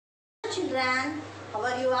children. How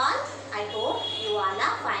are you all? I hope you all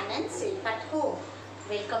are fine and safe at home.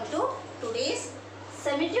 Welcome to today's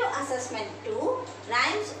summative assessment 2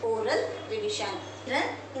 Rhymes Oral Revision. Children,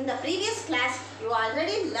 in the previous class you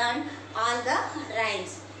already learned all the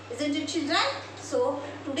rhymes. Isn't it, children? So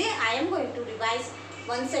today I am going to revise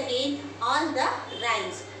once again all the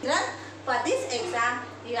rhymes. Children, for this exam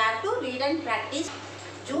you have to read and practice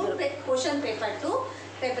June question paper to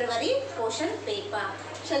February question paper.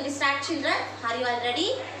 Shall we start, children? Are you all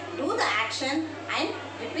ready? Do the action and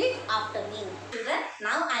repeat after me. Children,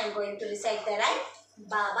 now I am going to recite the rhyme.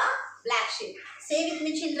 Baba black sheep. Say with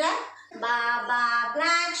me, children. Baba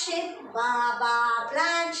black sheep, Baba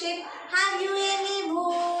black sheep. Have you any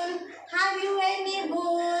wool? Have you any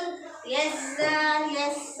wool? Yes sir,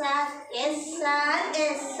 yes sir, yes sir,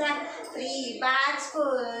 yes sir. 3 bags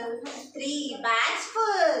full, 3 bags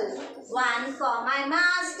full. 1 for my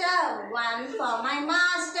master, 1 for my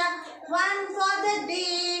master. 1 for the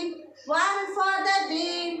dean, 1 for the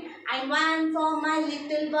dean. And 1 for my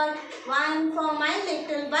little bird, 1 for my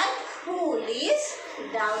little bird. Who lives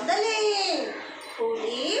down the lane? Who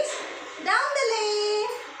lives down the lane?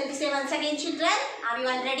 Let me say once again, children. Are you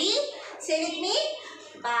all ready? Say with me.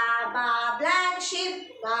 Baba black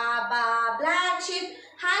sheep, Baba black sheep.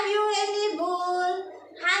 Have you any wool?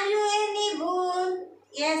 Have you any wool?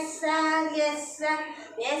 Yes sir, yes sir,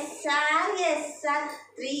 yes sir, yes sir.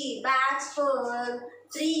 3 bags full,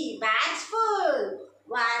 3 bags full.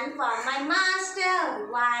 1 for my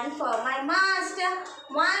master, 1 for my master.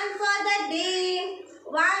 1 for the dean,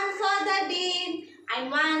 1 for the dean.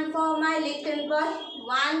 And 1 for my little boy,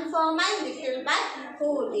 1 for my little boy.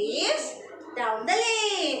 Who lives down the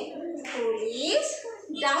lane? Who lives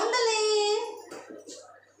down the lane?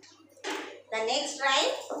 The next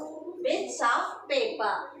rhyme, bits of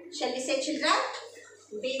paper. Shall we say, children?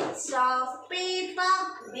 Bits of paper,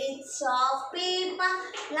 bits of paper,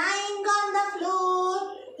 lying on the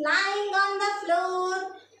floor, lying on the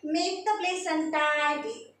floor. Make the place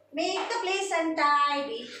untidy, make the place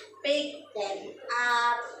untidy. Pick them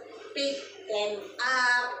up, pick them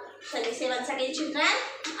up. Shall we say once again, children?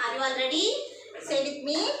 Are you all ready? Say with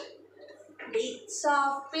me. Bits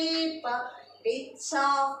of paper, bits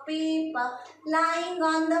of paper, lying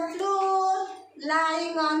on the floor,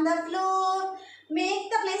 lying on the floor.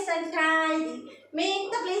 Make the place untidy,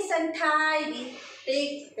 make the place untidy.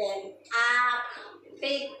 Pick them up,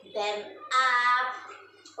 pick them up.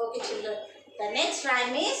 Okay, children. The next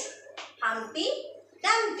rhyme is Humpty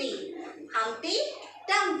Dumpty. Humpty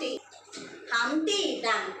Dumpty. Humpty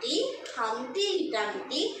Dumpty, Humpty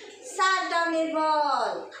Dumpty sat on a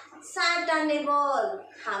wall, sat on a wall.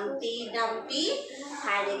 Humpty Dumpty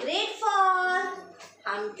had a great fall.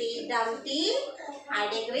 Humpty Dumpty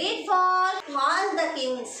had a great fall. All the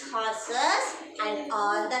king's horses and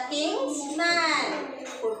all the king's men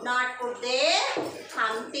could not put their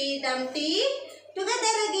Humpty Dumpty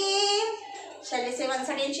together again. Shall we say once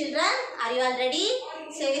again, children? Are you all ready?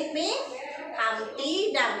 Say with me.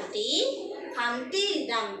 Humpty Dumpty, Humpty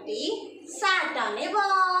Dumpty sat on a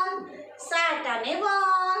wall, sat on a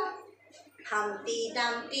wall. Humpty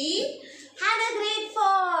Dumpty had a great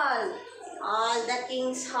fall. All the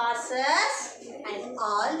king's horses and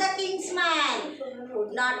all the king's men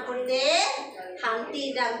could not put their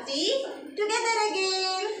Humpty Dumpty together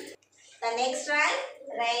again. The next rhyme,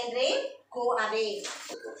 rain, rain, go away.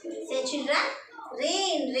 Say, children,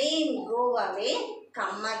 rain, rain, go away,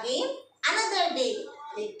 come again another day.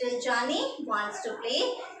 Little Johnny wants to play.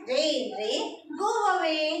 Rain, rain, go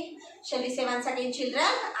away. Shall we say once again, children?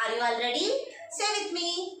 Are you all ready? Say with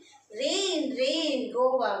me. Rain, rain,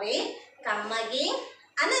 go away, come again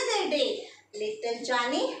another day. Little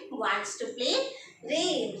Johnny wants to play.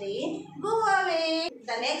 Rain, rain, go away.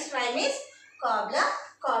 The next rhyme is cobbler,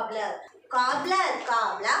 cobbler. Cobbler,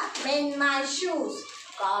 cobbler, mend my shoes.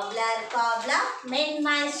 Cobbler, cobbler, mend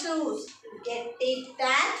my shoes. Get it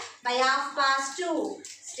done by 2:30.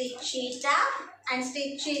 Stitch it up and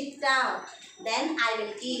stitch it down. Then I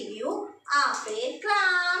will give you half a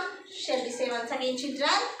crown. Shall we say once again, children?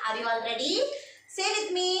 Are you all ready? Say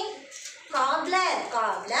with me. Cobbler,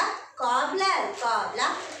 cobbler, cobbler,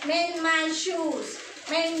 cobbler, mend my shoes,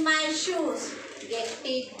 mend my shoes. Get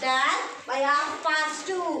it done by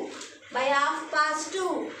 2:30. By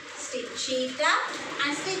 2:30. Stitch it up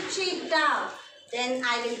and stitch it down. Then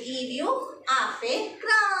I will give you half a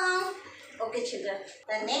crown. Okay, children.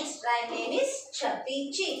 The next rhyme name is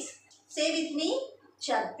Chubby Cheeks. Say with me.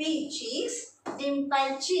 Chubby cheeks,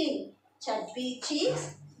 dimple chin. Chubby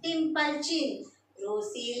cheeks, dimple chin.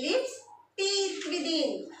 Rosy lips, teeth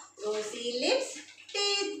within. Rosy lips,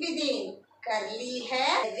 teeth within. Curly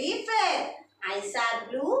hair, very fair. Eyes are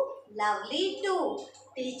blue, Lovely too.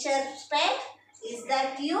 Teacher's pet, is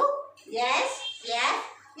that you? Yes, yes,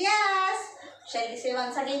 yes. Shall we say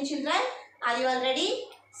once again, children? Are you all ready?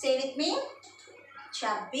 Say with me.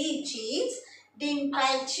 Chubby cheeks,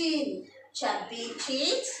 dimple chin. Chubby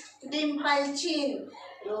cheeks, dimple chin.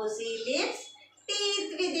 Rosy lips,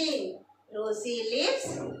 teeth within. Rosy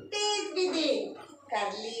lips, teeth within.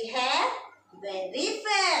 Curly hair, very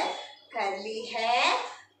fair. Curly hair,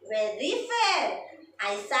 very fair.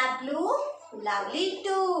 Eyes are blue, lovely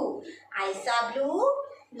too. Eyes are blue,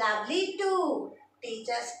 lovely too.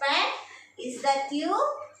 Teacher's pet, is that you?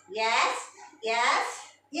 Yes, yes,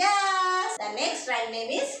 yes. The next rhyme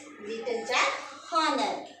name is Little Jack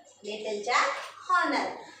Horner. Little Jack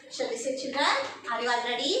Horner. Shall we say, children? Are you all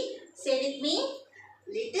ready? Say with me.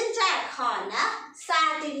 Little Jack Horner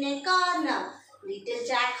sat in a corner. Little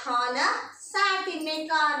Jack Horner sat in a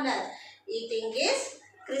corner, eating his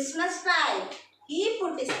Christmas pie. He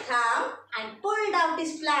put his thumb and pulled out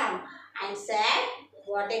his plum and said,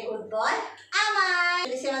 "What a good boy am I."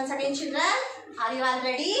 Shall we say once again, children? Are you all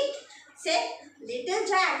ready? Say, Little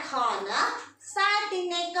Jack Horner sat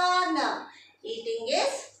in a corner, eating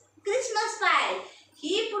his Christmas pie.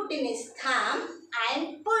 He put in his thumb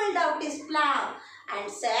and pulled out his plum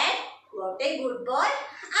and said, "What a good boy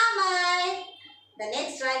am I." The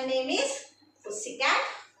next rhyme name is Pussycat,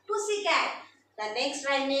 Pussycat. The next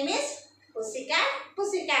rhyme name is Pussycat,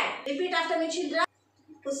 Pussycat. Repeat after me, children.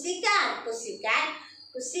 Pussycat, Pussycat,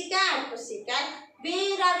 Pussycat, Pussycat.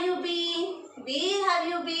 Where have you been? Where have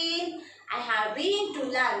you been? I have been to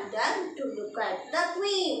London to look at the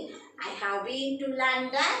Queen. I have been to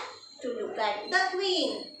London to look at the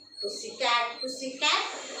Queen. Pussycat, Pussycat,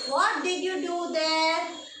 what did you do there?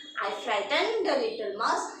 I frightened the little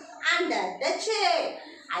mouse under the chair.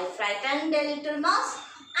 I frightened the little mouse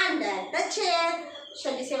under the chair.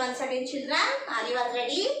 Shall we say once again, children? Are you all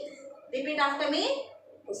ready? Repeat after me.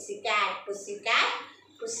 Pussycat, Pussycat,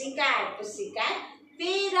 Pussycat, Pussycat.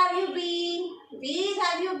 Where have you been? Where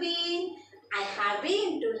have you been? I have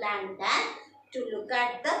been to London to look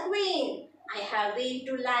at the Queen. I have been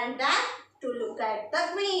to London to look at the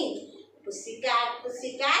Queen. Pussycat,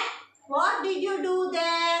 Pussycat, what did you do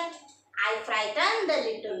there? I frightened the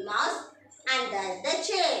little mouse under the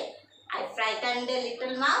chair. I frightened the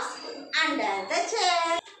little mouse under the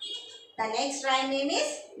chair. The next rhyme name is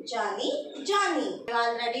Johnny, Johnny. You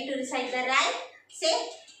all ready to recite the rhyme? Say,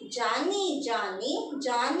 Johnny, Johnny,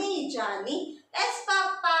 Johnny, Johnny. Yes,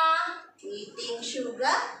 Papa. Eating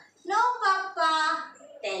sugar? No, Papa.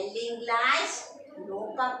 Telling lies?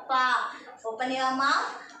 No, Papa. Open your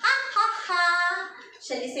mouth. Ha, ha, ha.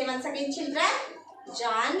 Shall we say once again, children?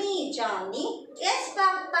 Johnny, Johnny. Yes,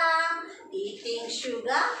 Papa. Eating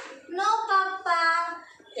sugar? No, Papa.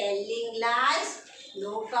 Telling lies?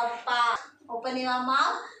 No, Papa. Open your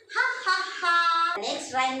mouth. Ha, ha, ha.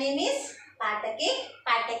 Next rhyme name is Pata cake,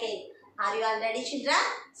 Pata cake. Are you all ready, children?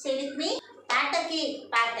 Say with me. Pata cake,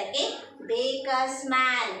 baker's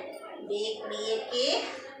man. Bake me a cake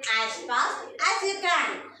as fast as you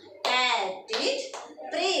can. Cut it,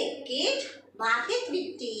 break it, mark it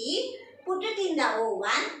with tea. Put it in the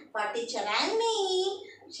oven for teacher and me.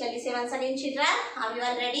 Shall we say once again, children? Are you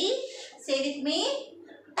all ready? Say with me.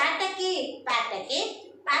 Pata cake, Pata cake,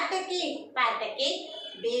 Pata cake, Pata cake.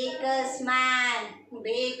 Baker's man,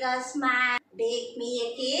 baker's man. Bake me a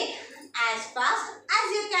cake as fast as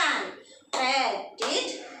you can. Cut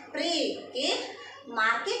it, break it,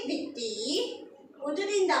 mark it with tea. Put it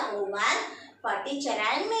in the oven for teacher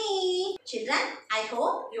and me. Children, I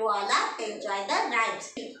hope you all have enjoyed the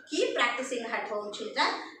rhymes. Keep practicing at home, children,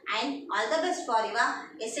 and all the best for your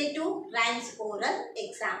SA2 Rhymes oral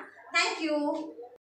exam. Thank you.